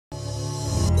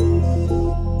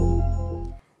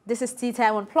This is Tea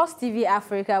Time on Plus TV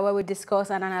Africa, where we discuss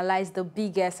and analyze the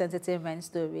biggest entertainment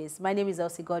stories. My name is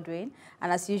Elsie Godwin,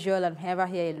 and as usual, I'm never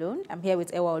here alone. I'm here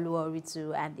with Ewaoluwa,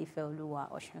 Oritu, and Ifeoluwa,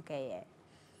 Osunkeye.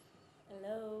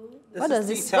 Hello. What does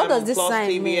this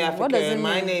sign mean? Africa, What does it mean?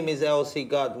 My name is Elsie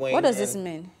Godwin. What does this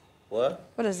mean? What?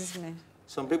 What does this mean?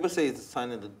 Some people say it's a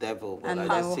sign of the devil, but And I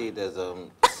how? just see it as a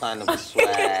sign of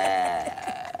swear.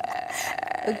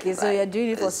 Okay, so you're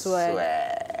doing it for swear. Swear.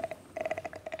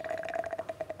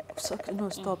 So, no,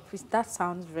 stop. Please. That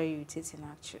sounds very irritating,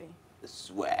 actually.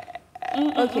 Swear.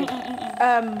 Okay.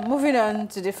 Moving on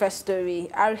to the first story.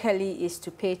 R.kelly is to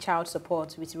pay child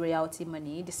support with royalty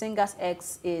money. The singer's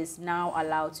ex is now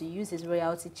allowed to use his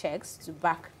royalty checks to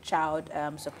back child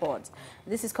support.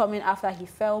 This is coming after he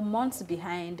fell months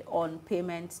behind on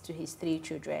payments to his 3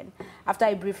 children. After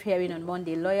a brief hearing on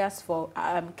Monday, lawyers for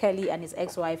Kelly and his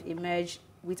ex-wife emerged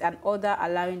with an order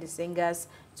allowing the singer's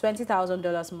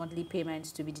 $20,000 monthly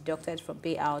payments to be deducted from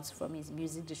payouts from his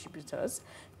music distributors.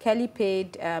 Kelly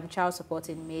paid child support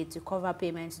in May to cover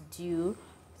payments due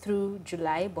through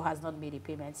July, but has not made a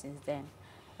payment since then.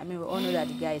 I mean, we all know that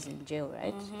the guy is in jail,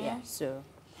 right? Yeah, so...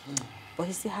 But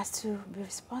he still has to be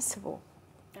responsible.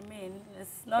 I mean,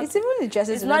 it's not... It's even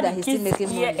interesting to know that he's still making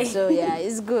money, so yeah,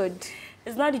 it's good.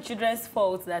 It's not the children's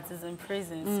fault that is in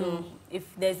prison, so if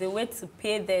there's a way to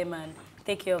pay them and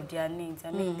take care of their needs,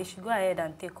 I mean, they should go ahead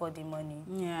and take all the money.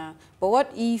 Yeah. But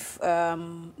what if,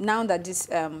 now that this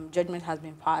judgment has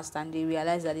been passed and they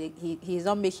realize that he's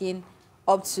not making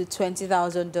up to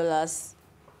 $20,000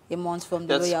 a month from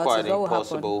the royalties, what will happen? That's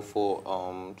quite impossible for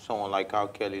someone like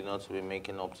R.kelly not to be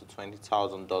making up to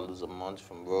 $20,000 a month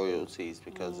from royalties,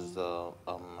 because it's a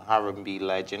R&B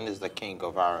legend, is the king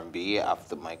of R&B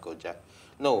after Michael Jackson.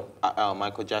 No,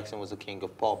 Michael Jackson was the king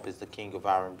of pop, is the king of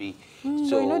R&B.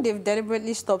 So, you know, they've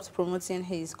deliberately stopped promoting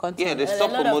his content. Yeah, they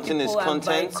stopped promoting his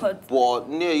content, but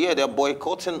yeah, they're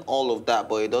boycotting all of that,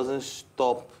 but it doesn't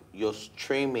stop your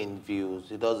streaming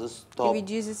views. It doesn't stop... It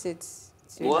reduces it.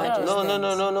 What?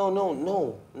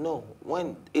 No.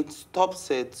 When it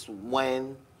stops it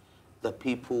when the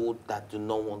people that do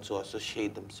not want to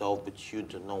associate themselves with you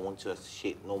do not want to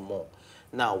associate no more.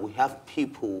 Now, we have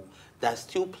people that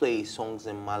still play songs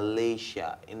in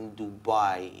Malaysia, in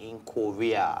Dubai, in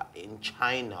Korea, in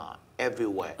China,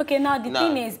 everywhere. Okay, now the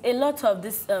thing is, a lot of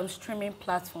this streaming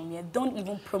platform don't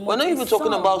even promote. We're not even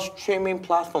talking about streaming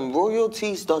platform.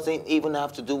 Royalties doesn't even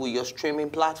have to do with your streaming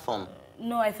platform.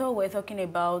 No, I thought we were talking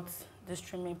about the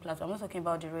streaming platform. I'm not talking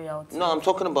about the royalties. No, I'm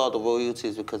talking about the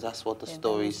royalties because that's what the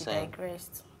story is saying.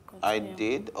 Digressed. I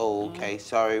did? Oh, okay.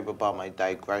 Sorry about my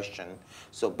digression.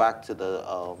 So back to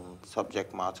the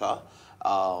subject matter.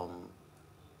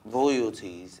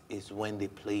 Royalties is when they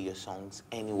play your songs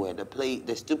anywhere.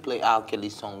 They still play R.kelly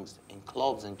songs in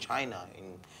clubs in China,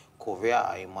 in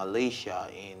Korea, in Malaysia,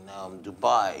 in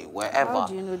Dubai, wherever. How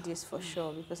do you know this for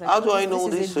sure? Because how do I know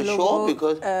this for sure?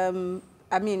 Because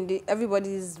I mean,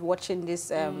 everybody's watching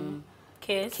this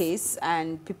case,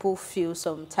 and people feel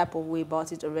some type of way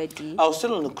about it already. I was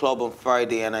still in the club on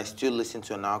Friday, and I still listened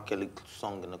to an R.kelly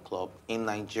song in the club in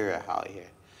Nigeria out here.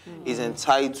 He's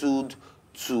entitled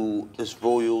to this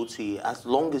royalty as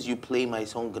long as you play my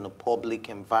song in a public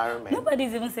environment.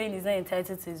 Nobody's even saying he's not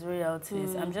entitled to his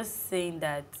royalties. I'm just saying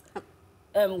that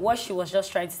what she was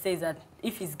just trying to say is that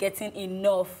if he's getting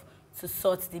enough to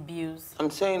sort the bills. I'm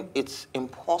saying it's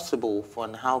impossible for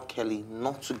an R.kelly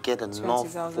not to get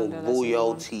enough for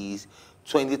royalties,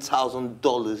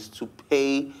 $20,000 to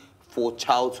pay for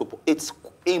child support. It's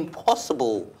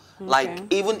impossible. Okay.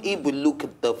 Like, even if we look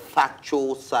at the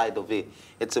factual side of it,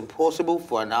 it's impossible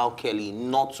for an R.kelly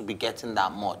not to be getting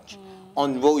that much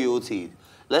on royalties.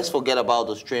 Let's forget about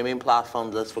the streaming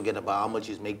platforms. Let's forget about how much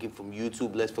he's making from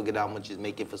YouTube. Let's forget how much he's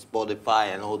making for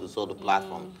Spotify and all those other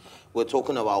platforms. We're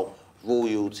talking about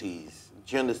royalties.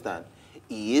 Do you understand?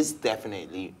 He is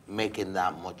definitely making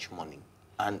that much money,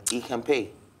 and he can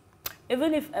pay.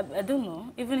 Even if, I don't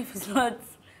know, even if he's not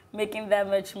making that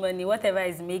much money, whatever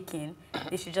he's making,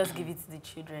 they should just give it to the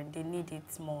children. They need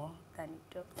it more than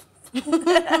it does.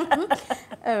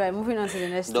 All right, moving on to the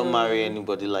next Don't marry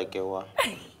anybody like Ewa.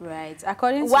 Right.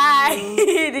 According to why?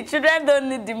 The children don't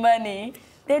need the money.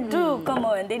 They do. Come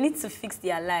on. They need to fix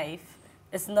their life.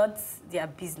 It's not their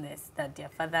business that their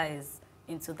father is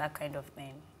into that kind of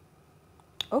thing.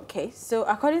 Okay. So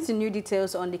according to new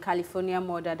details on the California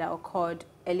murder that occurred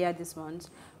earlier this month,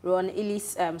 Ron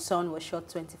Illy's son was shot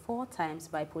 24 times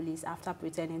by police after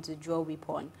pretending to draw a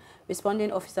weapon.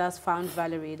 Responding officers found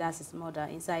Valerie, that's his mother,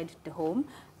 inside the home.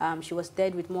 She was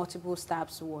dead with multiple stab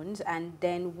wounds, and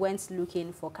then went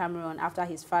looking for Cameron after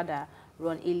his father,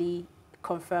 Ron Illy,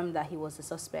 confirmed that he was the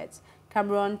suspect.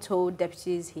 Cameron told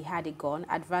deputies he had a gun,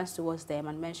 advanced towards them,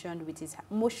 and motioned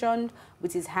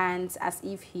with his hands as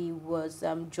if he was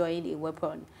drawing a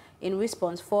weapon. In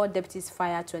response, 4 deputies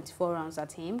fired 24 rounds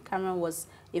at him. Cameron was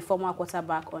a former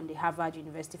quarterback on the Harvard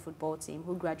University football team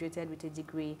who graduated with a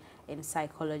degree in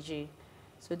psychology.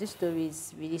 So this story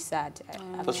is really sad.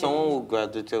 For someone who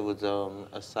graduated with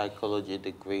a psychology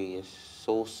degree, it's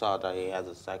so sad that he has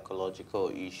a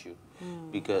psychological issue.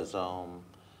 Because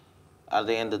at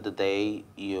the end of the day,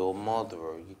 your mother,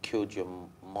 you killed your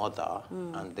mother,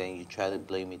 and then you try to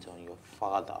blame it on your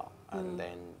father. And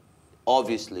then,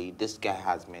 obviously, this guy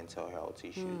has mental health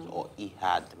issues, or he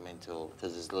had mental,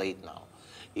 because it's late now.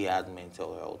 He had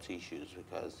mental health issues,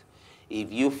 because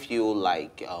if you feel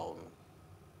like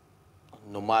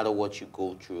no matter what you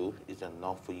go through, it's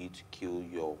enough for you to kill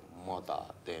your mother,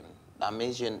 then that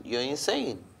means you're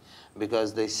insane.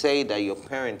 Because they say that your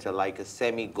parents are like a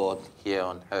semi-god here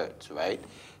on earth, right?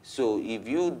 So if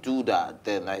you do that,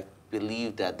 then I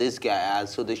believe that this guy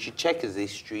has, so they should check his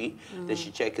history, they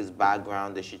should check his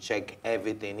background, they should check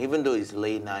everything. Even though he's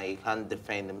late now, he can't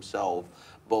defend himself,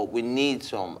 but we need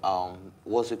some,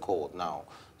 what's it called now?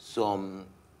 Some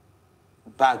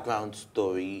background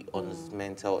story on his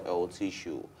mental health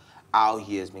issue, how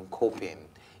he has been coping,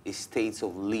 his states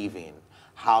of living,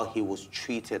 how he was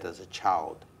treated as a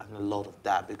child, and a lot of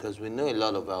that, because we know a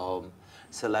lot of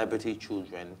celebrity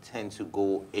children tend to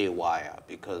go haywire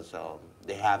because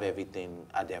they have everything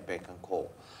at their beck and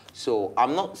call. So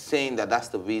I'm not saying that that's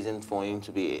the reason for him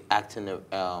to be acting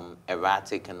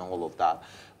erratic and all of that,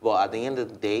 but at the end of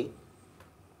the day,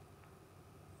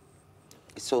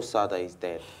 it's so sad that he's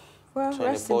dead. Well,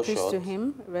 rest in peace to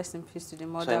him, rest in peace to the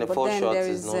mother. 24 but then shots there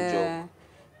is no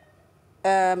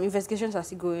joke. Investigations are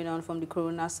still going on from the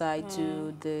coroner side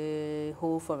to the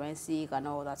whole forensic and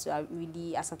all that. So I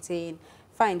really ascertain,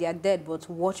 fine, they are dead, but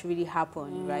what really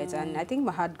happened, right? And I think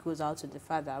my heart goes out to the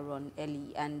father,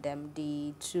 r.kelly, and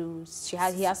the two,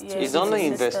 he has two. It's on the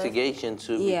investigation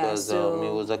too, because so he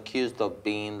was accused of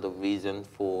being the reason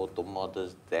for the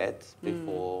mother's death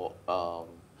before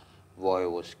Roy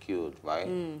was killed, right?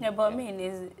 Yeah, but I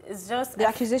mean, it's just... The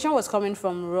accusation was coming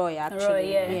from Roy,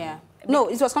 actually. Roy, yeah. No,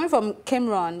 it was coming from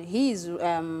Cameron. He's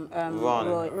Ron.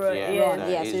 Roy,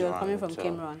 yeah, so it was coming from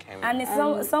Cameron. And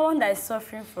it's someone that is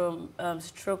suffering from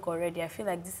stroke already. I feel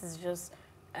like this is just...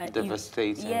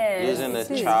 devastating. Yeah, losing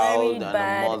a child and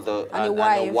a mother and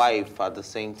a wife at the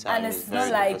same time. And it's very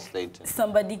not like devastating.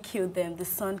 somebody killed them, the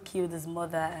son killed his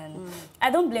mother. And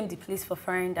I don't blame the police for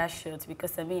firing that shot,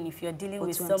 because I mean, if you're dealing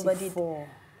with somebody...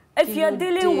 If you're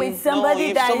dealing with somebody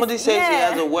if that somebody says he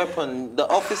has a weapon, the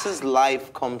officer's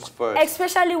life comes first.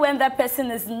 Especially when that person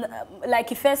is,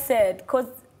 like Ife said, because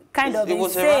kind of it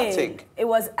was insane. erratic. It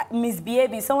was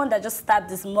misbehaving. Someone that just stabbed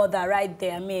his mother right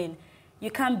there. I mean, you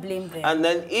can't blame them. And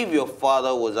then if your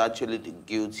father was actually the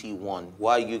guilty one,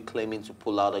 why are you claiming to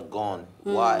pull out a gun?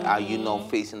 Why are you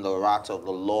not facing the wrath of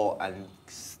the law and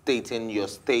stating your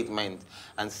statement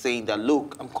and saying that,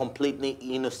 look, I'm completely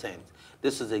innocent?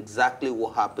 This is exactly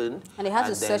what happened. And they had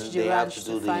to search the garage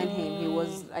to find him. He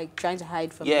was like trying to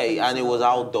hide from the police. and it was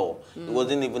outdoor. It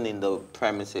wasn't even in the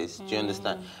premises. Do you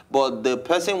understand? But the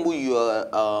person who you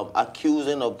are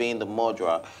accusing of being the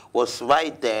murderer was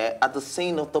right there at the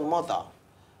scene of the mother.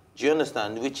 Do you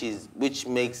understand? Which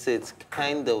makes it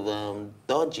kind of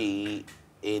dodgy.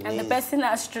 And the person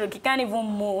has stroke. He can't even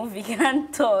move. He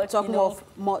can't touch. Talk of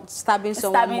stabbing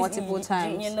someone multiple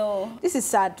times. You know. This is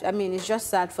sad. I mean, it's just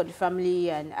sad for the family,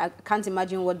 and I can't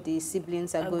imagine what the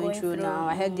siblings are going through now.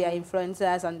 I heard they are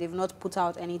influencers, and they've not put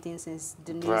out anything since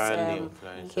the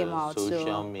news came out.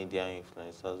 Social media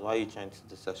influencers. Why are you trying to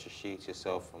disassociate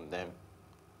yourself from them?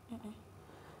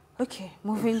 Okay,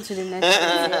 moving to the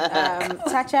next one.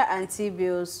 Thatcher and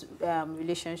T-Bill's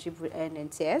relationship will end in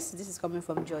tears. This is coming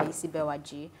from Joyce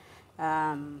Bewaji.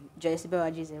 Joyce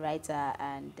Bewaji is a writer,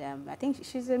 and I think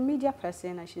she's a media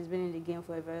person, and she's been in the game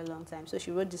for a very long time. So she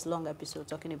wrote this long episode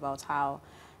talking about how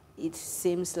it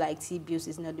seems like T-Bill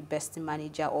is not the best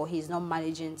manager, or he's not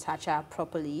managing Thatcher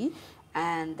properly,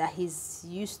 and that he's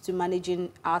used to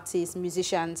managing artists,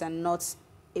 musicians, and not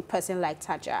a person like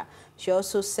Thatcher. She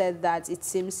also said that it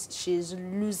seems she's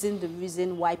losing the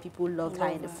reason why people loved her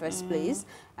in the first place,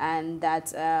 and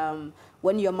that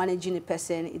when you're managing a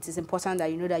person, it is important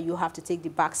that you know that you have to take the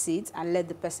back seat and let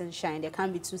the person shine. There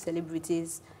can't be two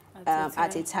celebrities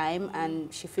at a time,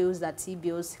 and she feels that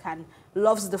T-Bill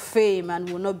loves the fame and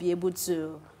will not be able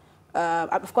to,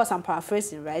 of course I'm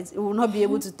paraphrasing, right? It will not be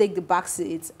able to take the back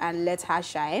seat and let her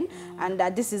shine, and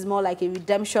that this is more like a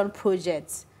redemption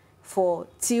project for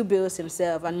T-Bill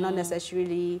himself, and not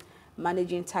necessarily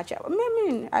managing Tacha. I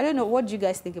mean, I don't know. What do you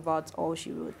guys think about all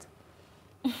she wrote?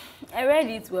 I read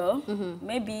it well.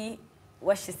 Maybe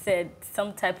what she said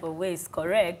some type of way is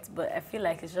correct, but I feel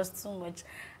like it's just too much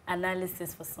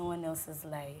analysis for someone else's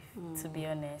life, to be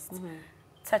honest.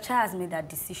 Tacha has made that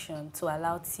decision to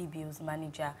allow TBO's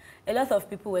manager. A lot of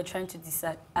people were trying to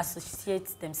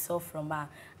disassociate themselves from her.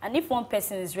 And if one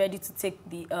person is ready to take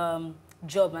the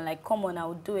job and like, come on, I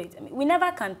will do it. I mean, we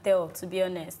never can tell, to be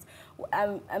honest.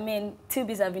 I mean,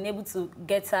 TBs have been able to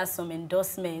get her some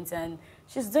endorsements and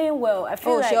she's doing well. I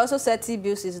feel like she also said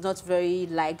TBs is not very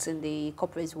liked in the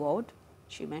corporate world.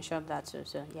 She mentioned that too,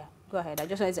 so yeah. Go ahead. I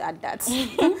just wanted to add that.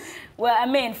 Well, I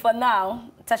mean, for now,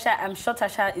 Tacha, I'm sure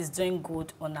Tacha is doing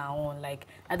good on her own. Like,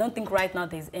 I don't think right now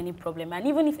there's any problem. And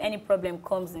even if any problem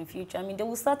comes in future, I mean, they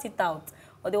will sort it out.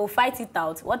 Or they will fight it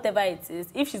out, whatever it is.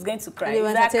 If she's going to cry,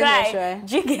 cry. Right?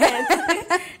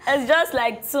 It's just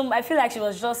like, I feel like she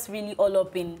was just really all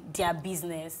up in their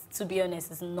business. To be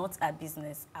honest, it's not her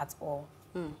business at all.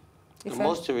 The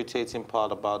most irritating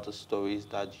part about the story is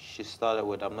that she started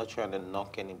with, I'm not trying to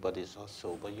knock anybody's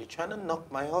hustle, but you're trying to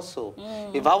knock my hustle.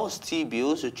 If I was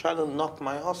TBOs, you're trying to knock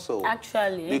my hustle.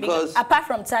 Actually, because apart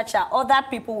from Tacha, other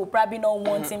people will probably not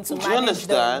want him to manage them. Do you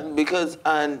understand? Because,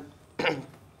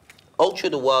 all through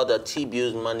the world that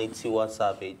TBOs managed Tiwa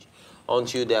Savage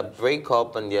until their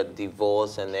breakup and their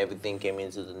divorce and everything came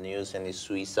into the news and his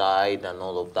suicide and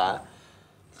all of that,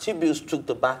 TBOs took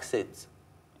the back seat.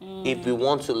 If we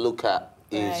want to look at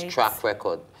his track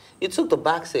record, it took the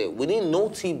back seat. We didn't know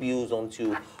TBOs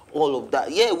until all of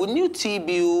that. Yeah, we knew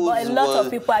TBOs. But a lot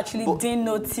of people actually didn't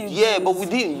know TBOs. Yeah, but we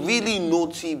didn't really know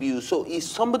TBOs. So it's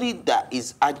somebody that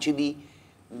is actually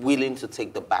willing to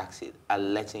take the back seat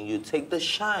and letting you take the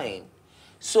shine.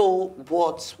 So,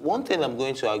 but one thing I'm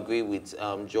going to agree with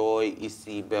Joy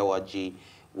Isibewaji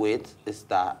with is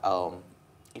that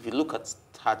if you look at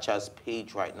Tacha's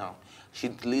page right now, she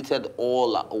deleted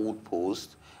all her old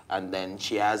posts, and then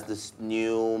she has this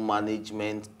new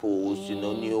management post, you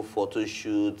know, new photo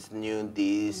shoots, new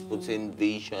this, putting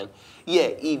vision. Yeah,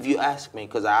 if you ask me,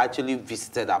 because I actually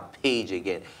visited her page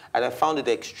again, and I found it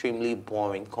extremely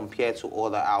boring compared to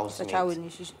other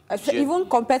housemates. Even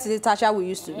compared to the Tacha we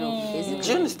used to know. Do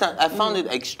you understand? I found it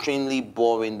extremely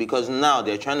boring because now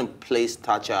they're trying to place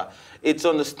Tacha. It's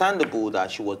understandable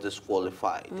that she was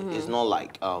disqualified. It's not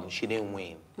like she didn't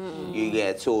win. You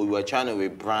get, so you are trying to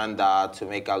rebrand her to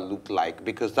make her look like,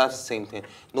 because that's the same thing.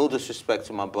 No disrespect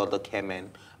to my brother Kemen,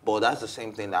 but that's the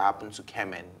same thing that happened to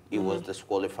Kemen. He was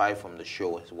disqualified from the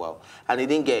show as well. And he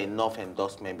didn't get enough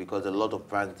endorsement because a lot of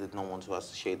brands did not want to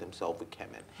associate themselves with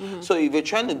Kemen. So if you're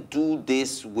trying to do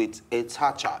this with a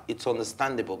Tacha, it's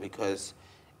understandable because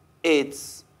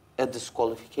it's a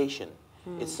disqualification.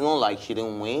 It's not like she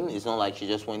didn't win. It's not like she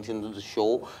just went into the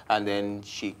show and then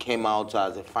she came out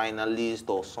as a finalist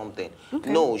or something.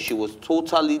 No, she was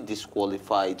totally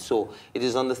disqualified. So it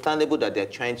is understandable that they're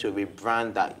trying to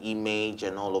rebrand that image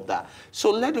and all of that. So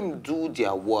let them do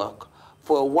their work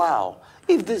for a while.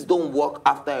 If this don't work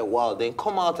after a while, then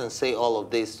come out and say all of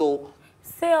this. So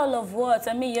say all of what?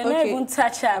 I mean, you're not even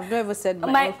Tacha. I've never said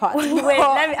my own part. Wait,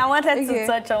 I wanted to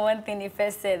touch on one thing you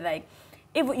first said. Like,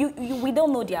 if we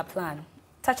don't know their plan.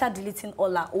 Tacha deleting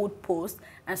all her old posts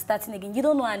and starting again. You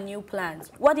don't know her new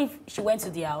plans. What if she went to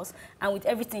the house and with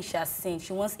everything she has seen,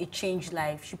 she wants a changed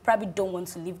life? She probably don't want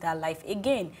to live that life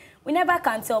again. We never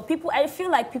can tell. People, I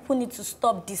feel like people need to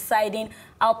stop deciding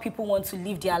how people want to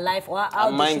live their life or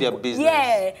how mind their business.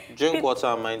 Yeah. Drink water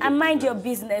and mind your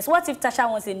business. What if Tacha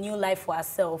wants a new life for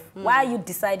herself? Why are you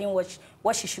deciding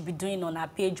what she should be doing on her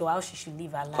page or how she should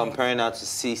live her life? Comparing her to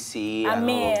CC and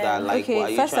all of that. Like,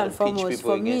 okay, first and foremost,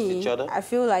 for me, I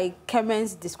feel like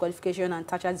Kemen's disqualification and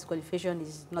Tacha's disqualification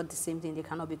is not the same thing. They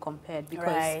cannot be compared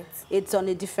because it's on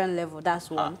a different level. That's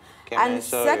one. And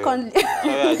secondly,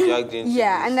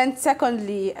 yeah, and then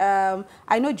secondly,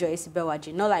 I know Joy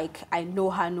Isibewaji. Not like I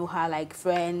know her like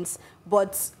friends,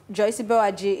 but Joy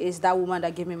Isibewaji is that woman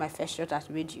that gave me my first shot at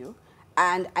radio,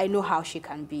 and I know how she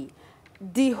can be.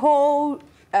 The whole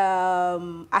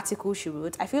article she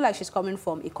wrote, I feel like she's coming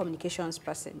from a communications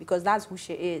person because that's who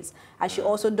she is. And she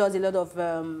also does a lot of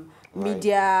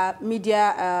media,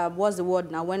 what's the word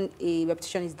now, when a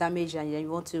reputation is damaged and you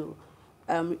want to,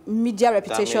 media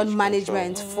reputation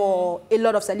management for a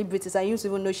lot of celebrities. I used to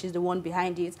even know she's the one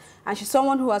behind it. And she's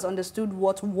someone who has understood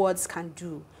what words can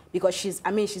do. Because she's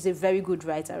a very good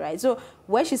writer, right? So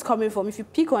where she's coming from, if you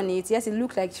pick on it, yes, it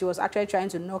looked like she was actually trying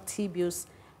to knock TBO's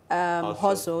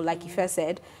hustle, like Ife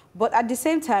said. But at the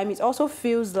same time, it also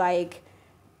feels like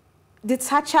the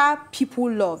Tacha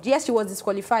people loved. Yes, she was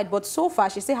disqualified, but so far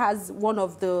she still has one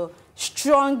of the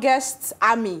strongest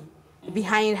army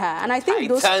behind her. And I think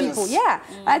those people,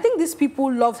 I think these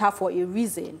people loved her for a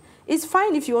reason. It's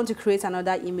fine if you want to create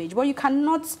another image, but you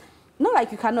cannot, not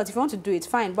like you cannot, if you want to do it,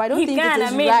 fine. But I don't think it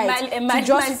is right to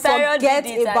just forget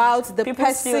about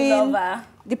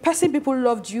the person people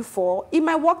loved you for. It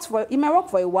might work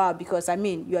for a while because, I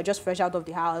mean, you are just fresh out of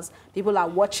the house. People are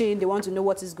watching. They want to know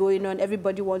what is going on.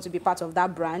 Everybody wants to be part of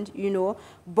that brand, you know.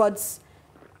 But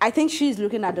I think she's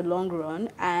looking at the long run,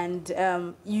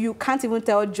 and you can't even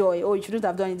tell Joy, oh, you shouldn't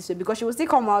have done it this way, because she will still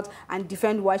come out and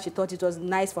defend why she thought it was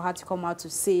nice for her to come out to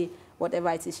say whatever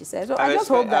it is she says. So I just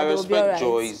hope that they'll be all right.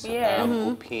 I respect Joy's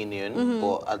opinion,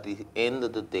 but at the end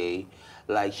of the day,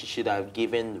 like, she should have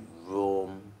given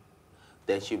room.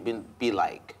 Then she'd be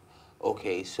like,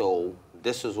 okay, so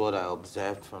this is what I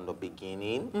observed from the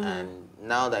beginning, and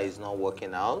now that it's not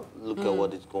working out, look at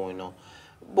what is going on.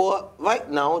 But right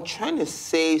now, trying to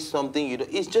say something, you know,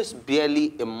 it's just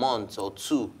barely a month or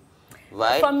two,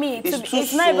 right? For me, it's too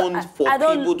soon for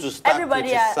people to start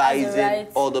criticizing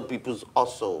other people's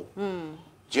hustle. Do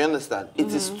you understand? It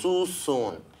is too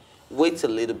soon. Wait a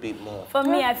little bit more. For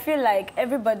me, I feel like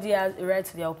everybody has a right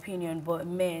to their opinion, but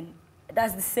men,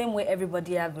 that's the same way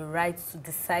everybody has a right to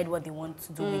decide what they want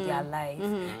to do with their life.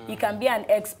 You can be an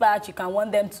expert, you can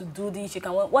want them to do this, you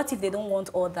can want... What if they don't want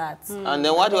all that? And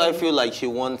then why do I feel like she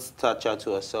wants Thatcher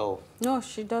to herself? No,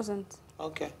 she doesn't.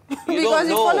 Okay. Because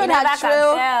you followed her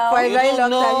trail for a very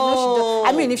long time. You know,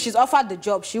 I mean, if she's offered the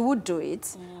job, she would do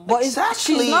it. But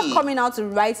she's not coming out to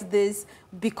write this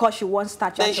because she wants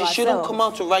Thatcher to herself. Then she shouldn't come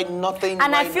out to write nothing.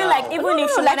 And I feel like even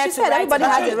if she wanted to write, everybody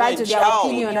has the right to their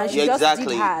opinion, and she just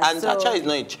did hers. And Thatcher is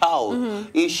not a child.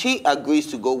 If she agrees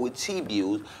to go with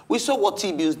T-Bills, we saw what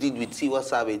T-Bills did with Tiwa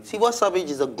Savage. Tiwa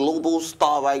Savage is a global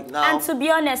star right now. And to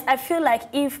be honest, I feel like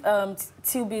if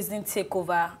T-Bills didn't take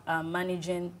over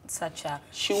managing Thatcher,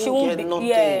 she won't get nothing.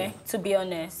 Yeah, to be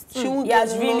honest. She won't get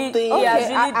nothing.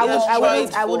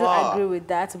 I wouldn't agree with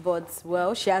that, but,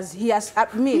 well, he has,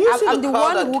 I'm the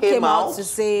one who came out to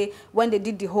say when they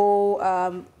did the whole,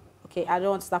 okay, I don't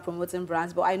want to start promoting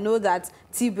brands, but I know that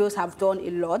T-Bills have done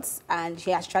a lot, and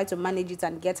he has tried to manage it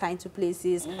and get her into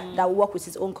places that will work with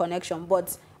his own connection.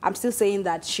 But I'm still saying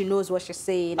that she knows what she's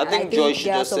saying. I think Joy should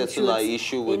just settle her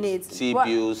issue with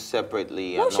T-Bills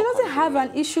separately. No, she doesn't have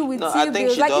an issue with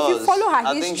T-Bills. Like, if you follow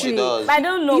her history, I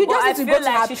don't know, you just need to go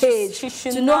to her page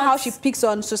to know how she picks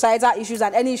on societal issues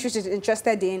and any issues she's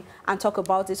interested in and talk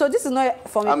about it. So this is not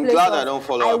from a place glad I don't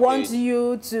follow her I want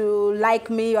you to like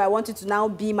me, or I want you to now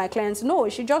be my client. No,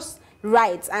 she just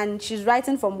writes, and she's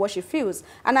writing from what she feels.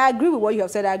 And I agree with what you have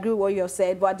said. I agree with what you have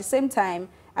said. But at the same time,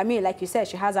 I mean, like you said,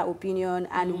 she has her opinion,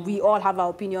 and we all have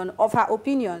our opinion of her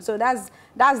opinion. So that's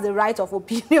the right of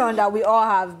opinion that we all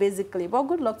have, basically. But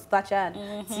good luck to Thatcher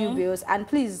and T-Bills. And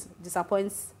please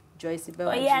disappoint Joyce Bell.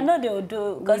 Oh, yeah, I know they'll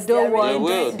do, because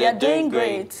they're doing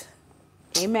great.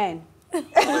 Amen.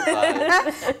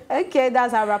 Okay,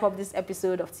 that's our wrap up this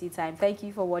episode of Tea Time. Thank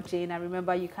you for watching, and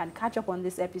remember, you can catch up on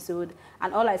this episode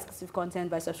and all our exclusive content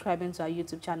by subscribing to our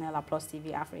YouTube channel at Plus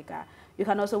TV Africa. You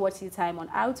can also watch Tea Time on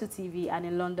R2 TV and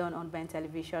in London on Ben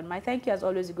Television. My thank you, as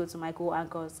always, go to my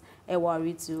co-anchors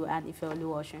Oritu and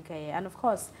Ifeoluwa, Osunkeye, and of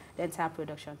course the entire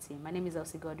production team. My name is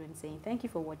Elsie Godwin, saying thank you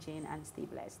for watching and stay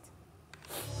blessed.